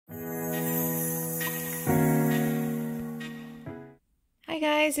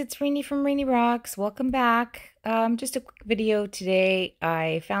guys, it's Rainy from Rainy Rocks. Welcome back. Just a quick video today.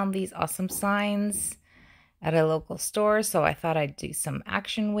 I found these awesome signs at a local store, so I thought I'd do some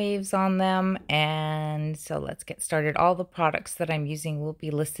action waves on them. And so let's get started. All the products that I'm using will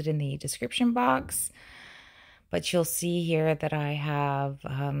be listed in the description box, but you'll see here that I have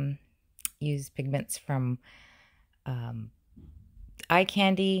used pigments from eye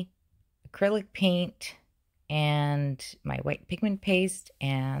candy, acrylic paint, and my white pigment paste,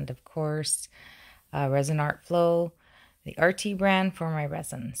 and of course Resin Art Flow, the RT brand for my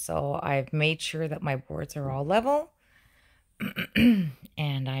resin. So I've made sure that my boards are all level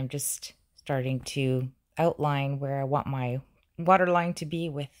and I'm just starting to outline where I want my waterline to be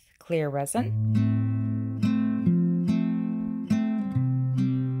with clear resin.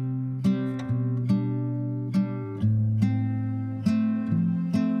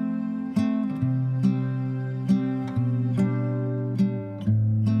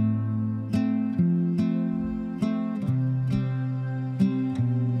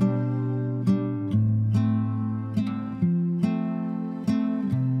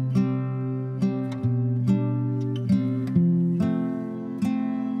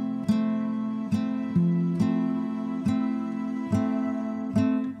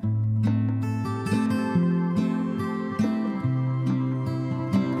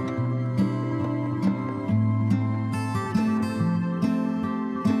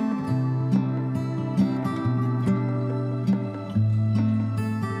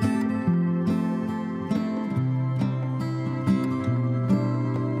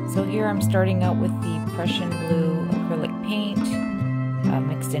 So here I'm starting out with the Prussian blue acrylic paint,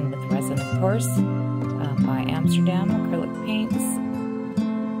 mixed in with resin, of course, by Amsterdam acrylic paints.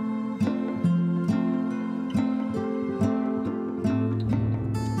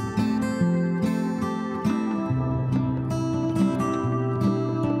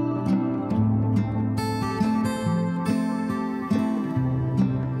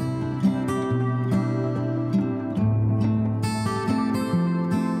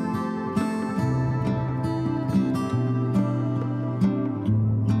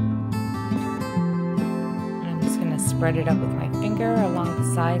 Spread it up with my finger along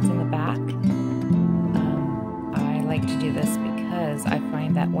the sides and the back. I like to do this because I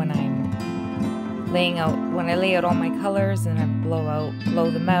find that when I'm when I lay out all my colors and I blow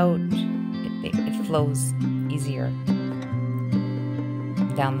them out, it flows easier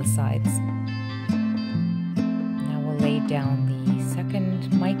down the sides. Now we'll lay down the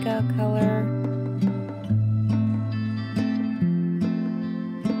second mica color.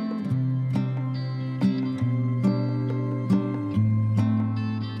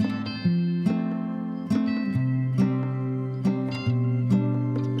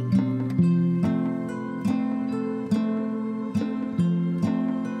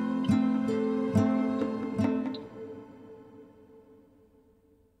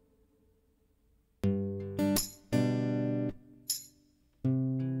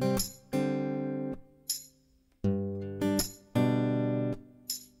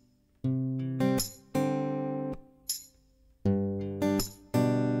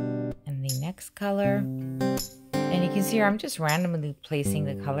 Next color, and you can see here I'm just randomly placing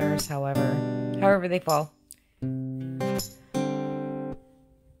the colors however they fall. I'm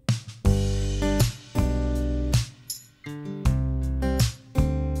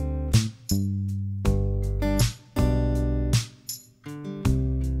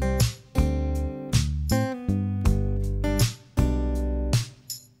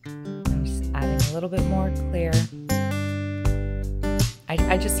just adding a little bit more clear.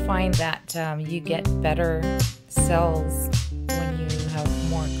 I just find that you get better cells when you have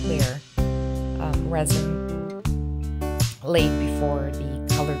more clear resin laid before the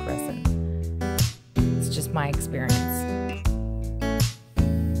colored resin. It's just my experience.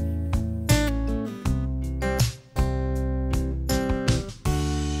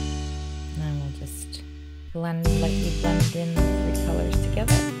 And we'll just lightly blend in the three colors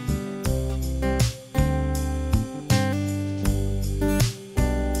together.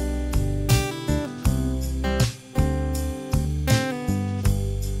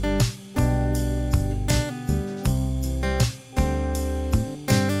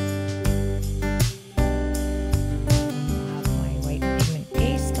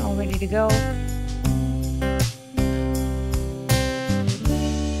 To go. I'm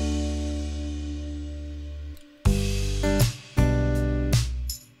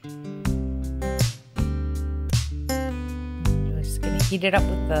just going to heat it up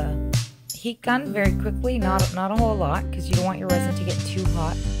with the heat gun very quickly, not a whole lot, because you don't want your resin to get too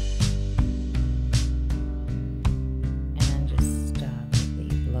hot. And just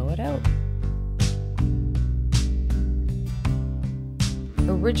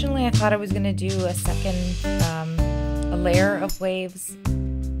Originally, I thought I was going to do a second, a layer of waves,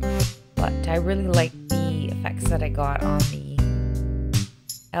 but I really like the effects that I got on the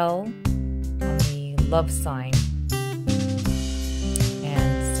L, on the love sign,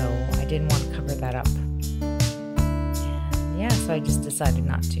 and so I didn't want to cover that up. And yeah, so I just decided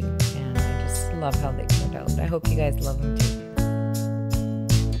not to, and I just love how they turned out. I hope you guys love them too.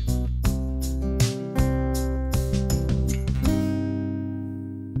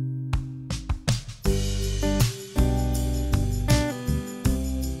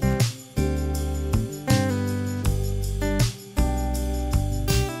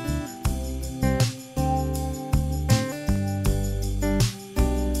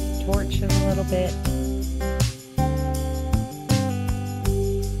 Torch it a little bit.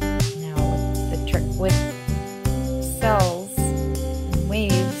 Now the trick with cells and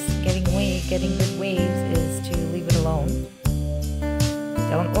waves, getting good waves, is to leave it alone.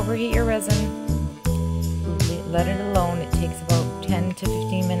 Don't overheat your resin. Let it alone. It takes about 10 to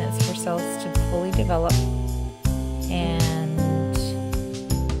 15 minutes for cells to fully develop. And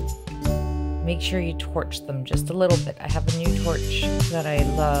make sure you torch them just a little bit. I have a new torch that I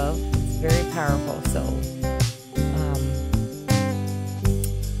love. It's very powerful, so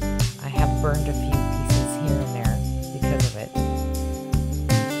I have burned a few pieces here and there because of it.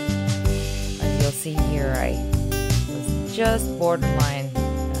 As you'll see here, I was just borderline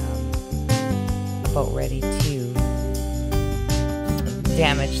about ready to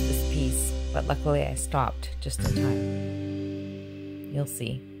damage this piece, but luckily I stopped just in time. You'll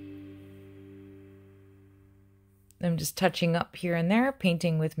see. I'm just touching up here and there,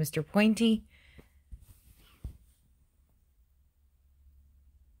 painting with Mr. Pointy.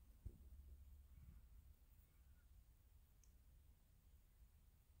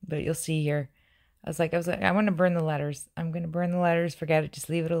 But you'll see here, I was like, I want to burn the letters. I'm going to burn the letters, forget it, just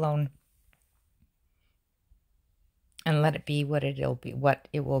leave it alone. And let it be what it will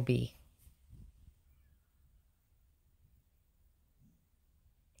be.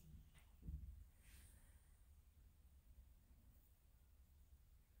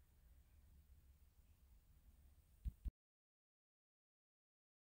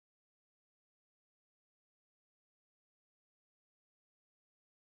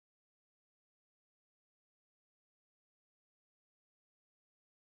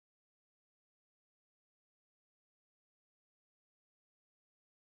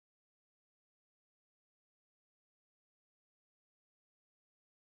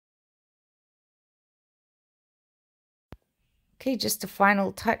 Okay, just a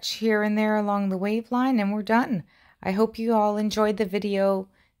final touch here and there along the waveline and we're done. I hope you all enjoyed the video.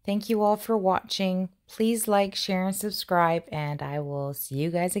 Thank you all for watching. Please like, share, and subscribe, and I will see you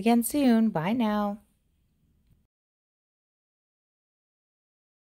guys again soon. Bye now.